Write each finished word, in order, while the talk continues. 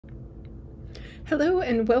Hello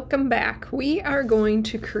and welcome back. We are going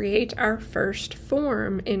to create our first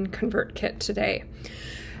form in ConvertKit today,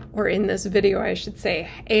 or in this video I should say,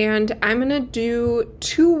 and I'm going to do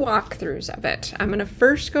two walkthroughs of it. I'm going to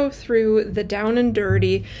first go through the down and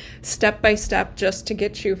dirty step by step just to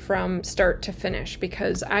get you from start to finish,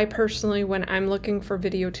 because I personally, when I'm looking for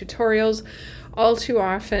video tutorials, all too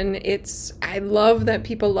often I love that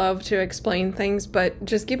people love to explain things, but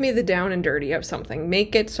just give me the down and dirty of something.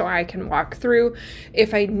 Make it so I can walk through.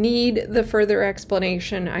 If I need the further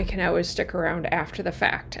explanation, I can always stick around after the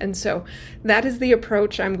fact. And so that is the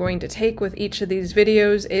approach I'm going to take with each of these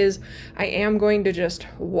videos. Is I am going to just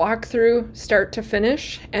walk through start to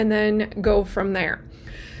finish and then go from there.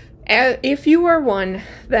 If you are one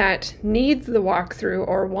that needs the walkthrough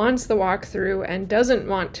or wants the walkthrough and doesn't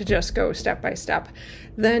want to just go step by step,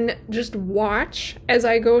 then just watch as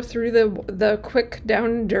I go through the quick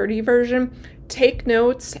down and dirty version. Take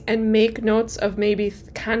notes and make notes of maybe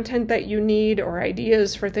content that you need or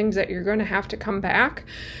ideas for things that you're going to have to come back,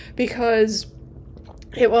 because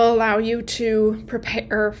it will allow you to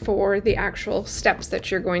prepare for the actual steps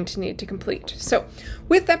that you're going to need to complete. So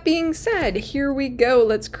with that being said, here we go.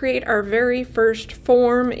 Let's create our very first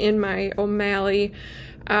form in my O'Malley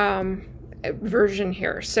version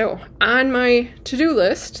here. So on my to-do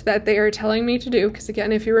list that they are telling me to do, because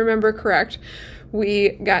again, if you remember correct, we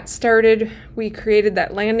got started, we created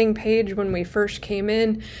that landing page when we first came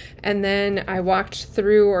in, and then I walked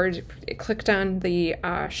through or clicked on the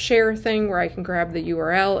share thing where I can grab the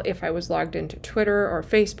URL. If I was logged into Twitter or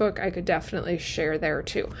Facebook, I could definitely share there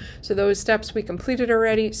too. So those steps we completed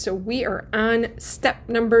already. So we are on step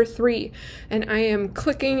number 3, and I am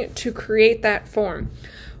clicking to create that form.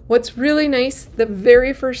 What's really nice, the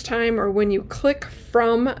very first time or when you click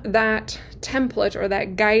from that template or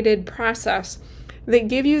that guided process, they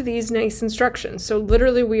give you these nice instructions. So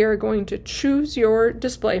literally we are going to choose your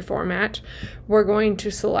display format, we're going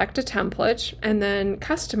to select a template and then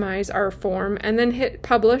customize our form and then hit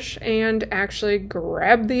publish and actually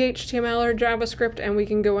grab the HTML or JavaScript and we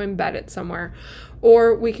can go embed it somewhere,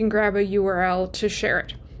 or we can grab a URL to share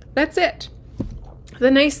it. That's it. The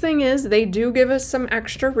nice thing is they do give us some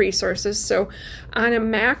extra resources. So on a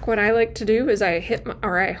Mac, what I like to do is I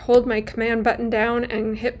hold my command button down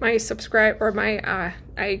and hit my subscribe, or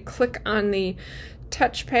I click on the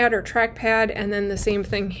touchpad or trackpad, and then the same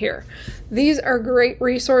thing here. These are great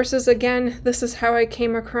resources. Again, this is how I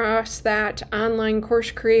came across that online course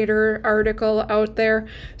creator article out there.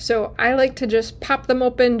 So I like to just pop them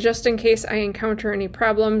open just in case I encounter any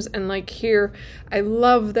problems. And like here, I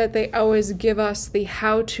love that they always give us the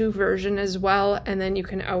how-to version as well, and then you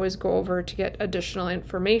can always go over to get additional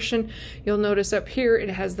information. You'll notice up here it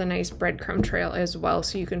has the nice breadcrumb trail as well,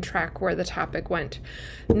 so you can track where the topic went.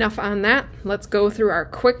 Enough on that. Let's go through our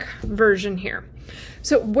quick version here.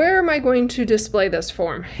 So where am I going to display this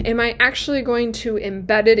form? Am I actually going to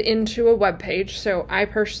embed it into a web page? So I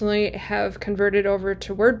personally have converted over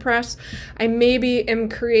to WordPress. I maybe am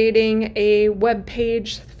creating a web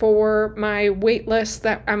page for my waitlist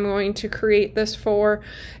that I'm going to create this for,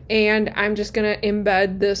 and I'm just going to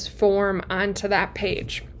embed this form onto that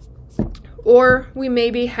page. Or we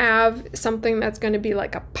maybe have something that's going to be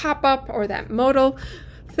like a pop-up or that modal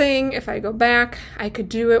thing. If I go back, I could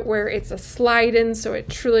do it where it's a slide in, so it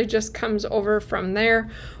truly just comes over from there.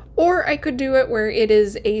 Or I could do it where it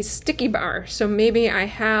is a sticky bar. So maybe I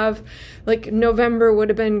have, like November would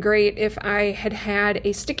have been great if I had had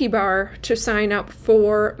a sticky bar to sign up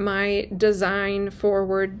for my Design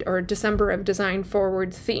Forward or December of Design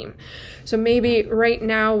Forward theme. So maybe right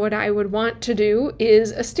now what I would want to do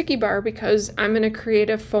is a sticky bar because I'm going to create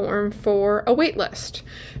a form for a waitlist.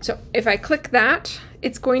 So if I click that,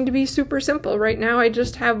 it's going to be super simple. Right now I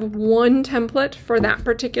just have one template for that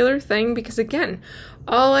particular thing because again,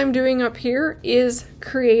 all I'm doing up here is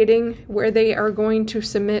creating where they are going to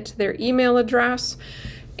submit their email address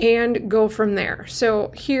and go from there.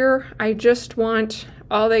 So here I just want,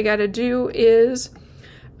 all they got to do is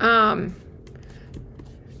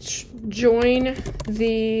join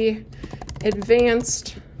the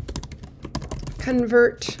advanced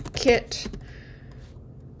ConvertKit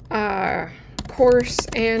course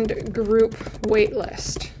and group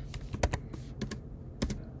waitlist.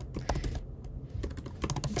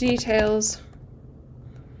 Details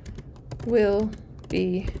will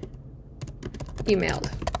be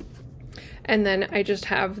emailed. And then I just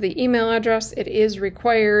have the email address. It is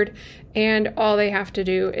required, and all they have to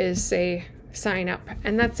do is say sign up,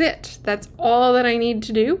 and that's it. That's all that I need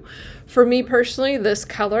to do. For me personally, this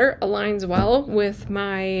color aligns well with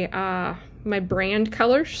my my brand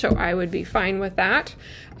color, so I would be fine with that.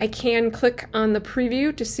 I can click on the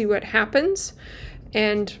preview to see what happens,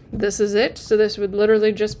 and this is it. So this would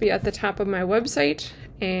literally just be at the top of my website,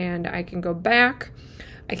 and I can go back.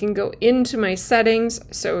 I can go into my settings.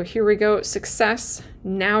 So here we go, success.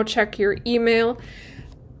 Now check your email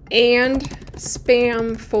and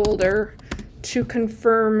spam folder to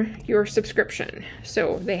confirm your subscription.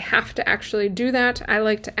 So they have to actually do that. I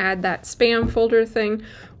like to add that spam folder thing.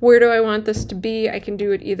 Where do I want this to be? I can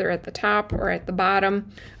do it either at the top or at the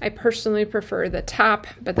bottom. I personally prefer the top,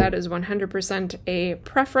 but that is 100% a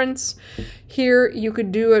preference. Here you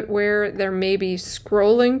could do it where they're maybe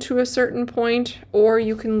scrolling to a certain point, or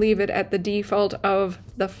you can leave it at the default of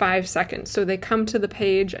the 5 seconds. So they come to the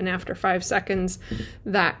page and after 5 seconds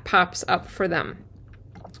that pops up for them.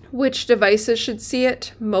 Which devices should see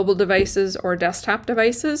it? Mobile devices or desktop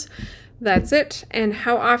devices. That's it. And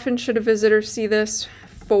how often should a visitor see this?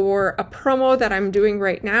 For a promo that I'm doing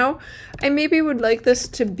right now, I maybe would like this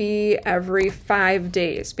to be every 5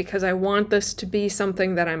 days because I want this to be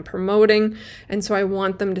something that I'm promoting, and so I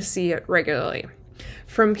want them to see it regularly.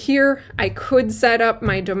 From here, I could set up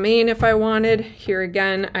my domain if I wanted. Here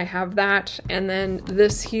again, I have that, and then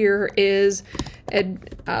this here is,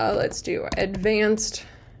 let's do advanced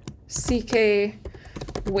CK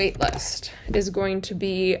waitlist is going to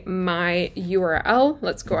be my URL.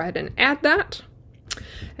 Let's go ahead and add that.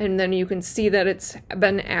 And then you can see that it's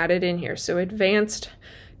been added in here. So advanced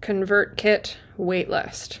ConvertKit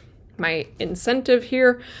waitlist. My incentive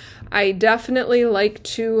here, I definitely like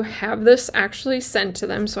to have this actually sent to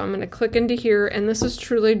them. So I'm going to click into here, and this is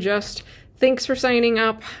truly just thanks for signing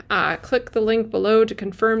up. Click the link below to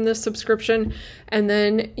confirm this subscription, and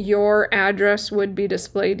then your address would be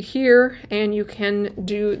displayed here, and you can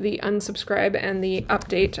do the unsubscribe and the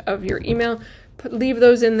update of your email. Leave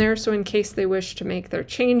those in there so in case they wish to make their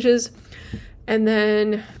changes. And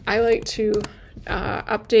then I like to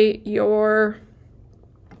update your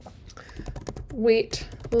wait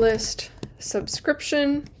list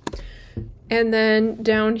subscription. And then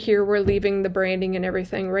down here, we're leaving the branding and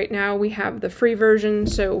everything. Right now we have the free version,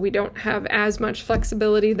 so we don't have as much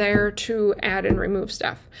flexibility there to add and remove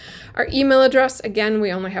stuff. Our email address, again,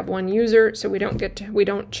 we only have one user, so we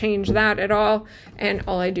don't change that at all. And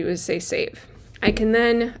all I do is say save. I can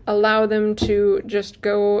then allow them to just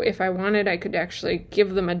go, if I wanted, I could actually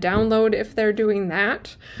give them a download if they're doing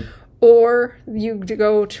that. Or you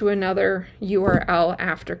go to another URL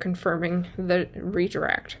after confirming the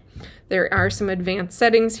redirect. There are some advanced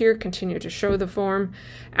settings here, continue to show the form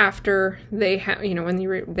after they have, when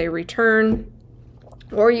they return,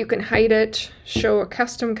 or you can hide it, show a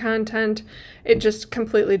custom content. It just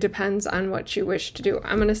completely depends on what you wish to do.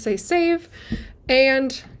 I'm going to say save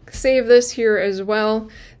and save this here as well.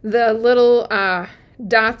 The little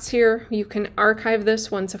dots here, you can archive this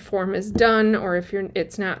once a form is done, or if you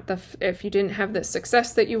didn't have the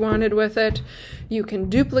success that you wanted with it, you can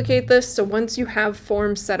duplicate this. So once you have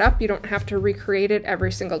forms set up, you don't have to recreate it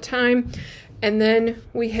every single time. And then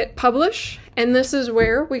we hit publish, and this is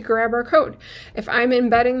where we grab our code. If I'm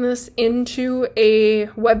embedding this into a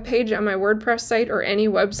web page on my WordPress site or any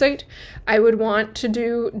website, I would want to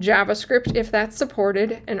do JavaScript if that's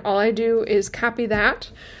supported, and all I do is copy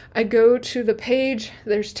that. I go to the page,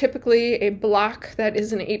 there's typically a block that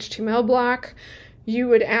is an HTML block. You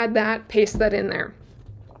would add that, paste that in there.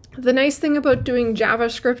 The nice thing about doing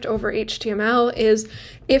JavaScript over HTML is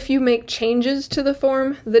if you make changes to the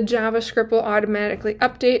form, the JavaScript will automatically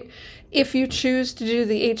update. If you choose to do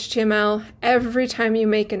the HTML, every time you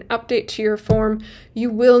make an update to your form, you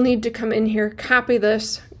will need to come in here, copy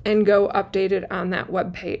this, and go update it on that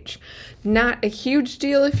web page. Not a huge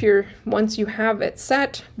deal once you have it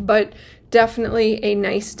set, but definitely a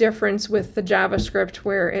nice difference with the JavaScript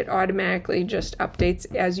where it automatically just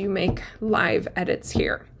updates as you make live edits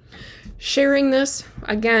here. Sharing this,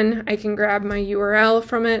 again, I can grab my URL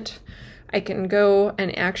from it. I can go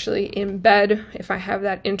and actually embed, if I have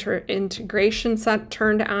that integration set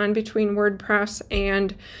turned on between WordPress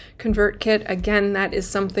and ConvertKit. Again, that is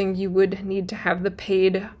something you would need to have the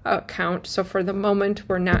paid account. So for the moment,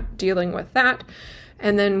 we're not dealing with that.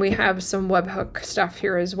 And then we have some webhook stuff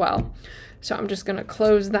here as well. So I'm just going to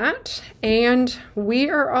close that, and we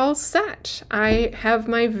are all set. I have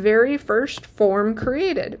my very first form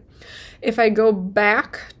created. If I go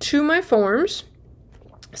back to my forms,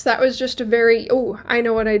 so that was just I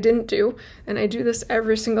know what I didn't do, and I do this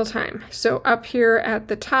every single time. So up here at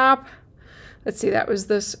the top, let's see, that was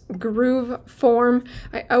this groove form.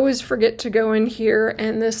 I always forget to go in here,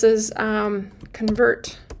 and this is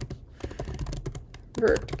ConvertKit.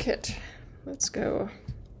 Let's go.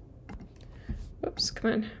 Whoops,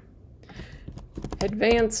 come on.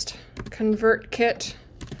 advanced ConvertKit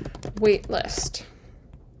waitlist.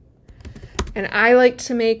 And I like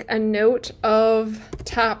to make a note of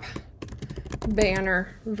top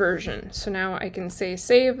banner version. So now I can say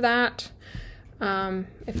save that.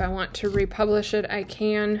 If I want to republish it, I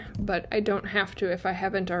can, but I don't have to if I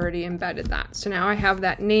haven't already embedded that. So now I have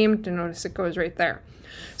that named, and notice it goes right there.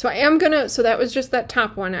 So so that was just that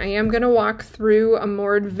top one. I am gonna walk through a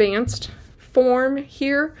more advanced form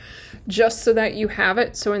here, just so that you have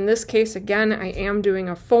it. So in this case, again, I am doing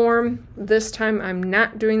a form. This time I'm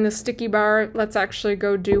not doing the sticky bar. Let's actually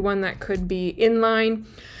go do one that could be inline.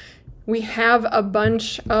 We have a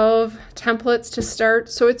bunch of templates to start,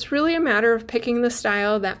 so it's really a matter of picking the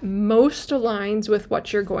style that most aligns with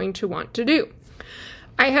what you're going to want to do.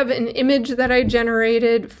 I have an image that I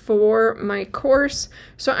generated for my course,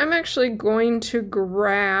 so I'm actually going to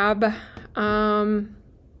grab, I'm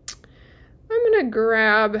going to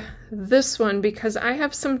grab this one because I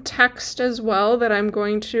have some text as well that I'm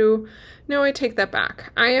going to, no, I take that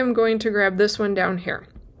back. I am going to grab this one down here,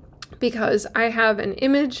 because I have an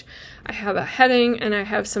image, I have a heading, and I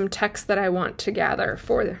have some text that I want to gather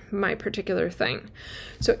for my particular thing.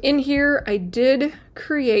 So in here, I did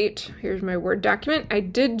create, here's my Word document, I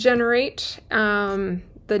did generate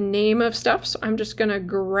the name of stuff, so I'm just gonna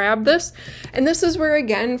grab this. And this is where,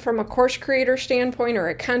 again, from a course creator standpoint or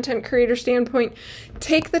a content creator standpoint,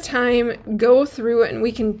 take the time, go through it, and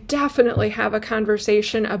we can definitely have a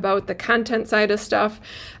conversation about the content side of stuff.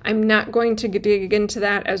 I'm not going to dig into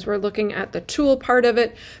that as we're looking at the tool part of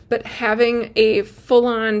it, but having a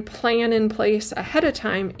full-on plan in place ahead of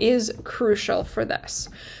time is crucial for this.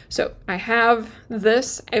 So I have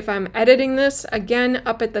this. If I'm editing this, again,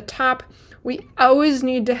 up at the top, we always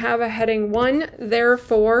need to have a heading 1,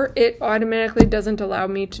 therefore it automatically doesn't allow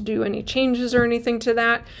me to do any changes or anything to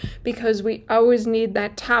that, because we always need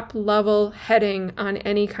that top level heading on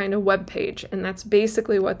any kind of web page, and that's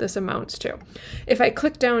basically what this amounts to. If I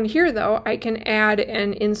click down here though, I can add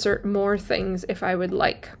and insert more things if I would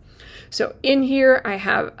like. So in here I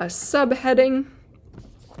have a subheading.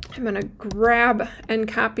 I'm going to grab and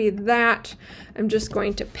copy that. I'm just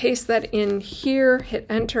going to paste that in here, hit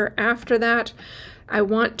enter after that. I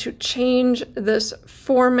want to change this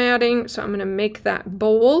formatting, so I'm going to make that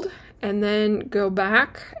bold and then go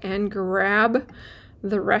back and grab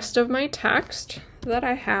the rest of my text that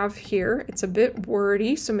I have here. It's a bit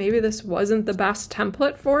wordy, so maybe this wasn't the best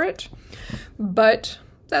template for it, but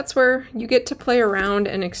that's where you get to play around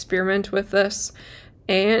and experiment with this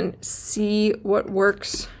and see what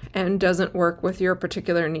works and doesn't work with your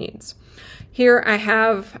particular needs. Here I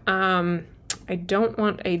have, I don't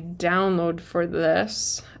want a download for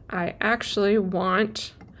this. I actually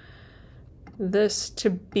want this to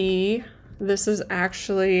be, this is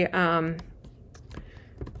actually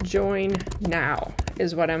join now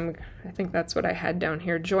is what I think that's what I had down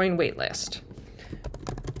here, join waitlist.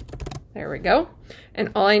 There we go. And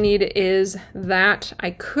all I need is that.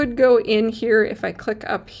 I could go in here, if I click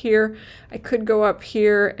up here, I could go up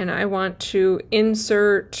here and I want to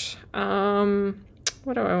insert,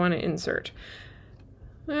 what do I want to insert?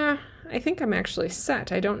 I think I'm actually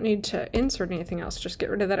set. I don't need to insert anything else, just get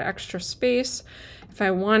rid of that extra space. If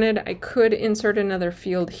I wanted, I could insert another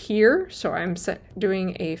field here, so I'm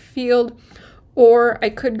doing a field. Or I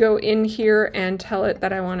could go in here and tell it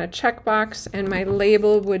that I want a checkbox, and my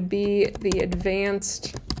label would be the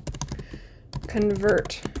Advanced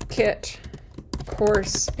ConvertKit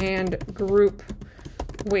Course and Group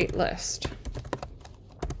Waitlist.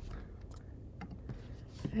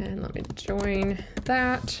 And let me join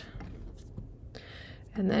that.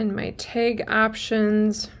 And then my tag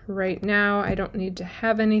options, right now I don't need to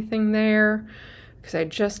have anything there, because I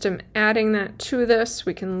just am adding that to this.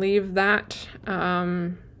 We can leave that.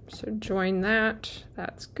 So join that.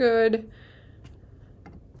 That's good.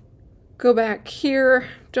 Go back here.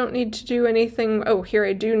 Don't need to do anything. Oh, here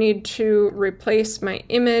I do need to replace my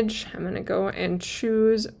image. I'm going to go and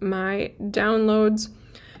choose my downloads.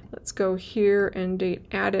 Let's go here and date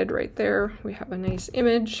added right there. We have a nice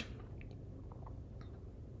image.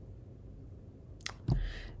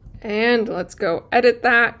 And let's go edit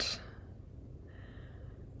that.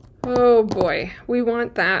 Oh boy, we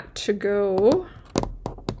want that to go.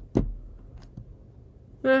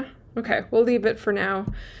 Okay, we'll leave it for now.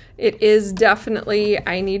 It is definitely,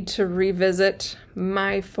 I need to revisit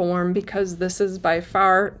my form because this is by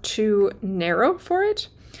far too narrow for it.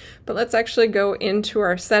 But let's actually go into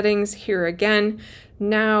our settings here again.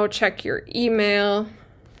 Now check your email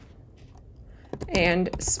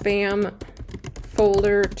and spam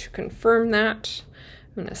folder to confirm that.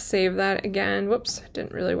 I'm going to save that again. Whoops,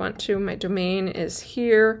 didn't really want to. My domain is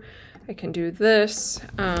here. I can do this,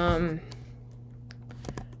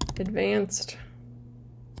 advanced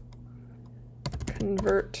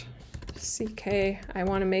convert CK. I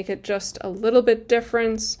want to make it just a little bit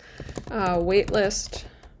different. Waitlist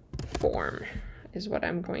form is what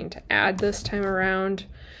I'm going to add this time around.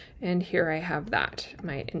 And here I have that.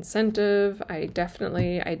 My incentive, I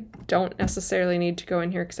don't necessarily need to go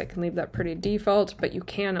in here because I can leave that pretty default, but you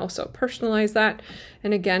can also personalize that.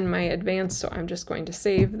 And again, my advanced, so I'm just going to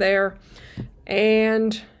save there.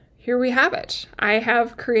 And here we have it. I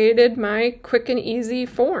have created my quick and easy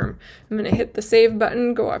form. I'm going to hit the save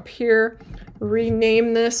button, go up here,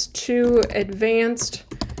 rename this to Advanced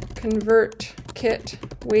ConvertKit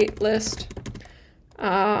Waitlist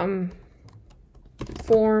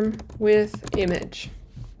Form with Image.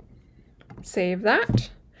 Save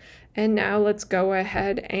that. And now let's go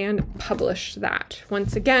ahead and publish that.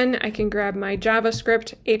 Once again, I can grab my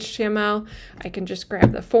JavaScript, HTML, I can just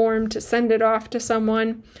grab the form to send it off to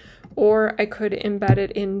someone, or I could embed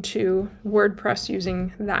it into WordPress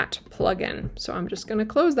using that plugin. So I'm just going to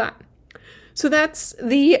close that. So that's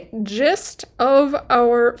the gist of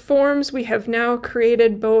our forms. We have now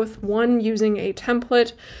created both one using a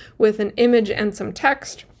template with an image and some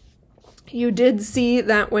text. You did see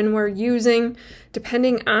that when we're using,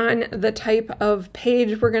 depending on the type of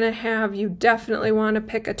page we're going to have, you definitely want to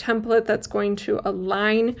pick a template that's going to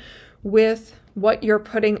align with what you're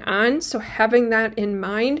putting on. So having that in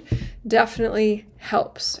mind definitely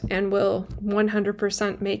helps and will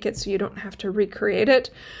 100% make it so you don't have to recreate it.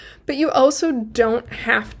 But you also don't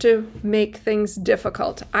have to make things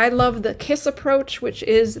difficult. I love the KISS approach, which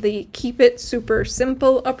is the keep it super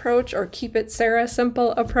simple approach, or keep it Sarah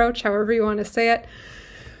simple approach, however you want to say it.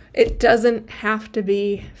 It doesn't have to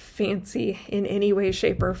be fancy in any way,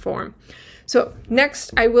 shape, or form. So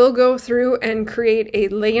next I will go through and create a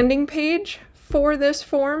landing page for this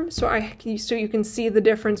form so you can see the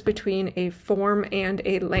difference between a form and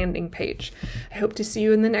a landing page. I hope to see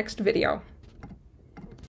you in the next video.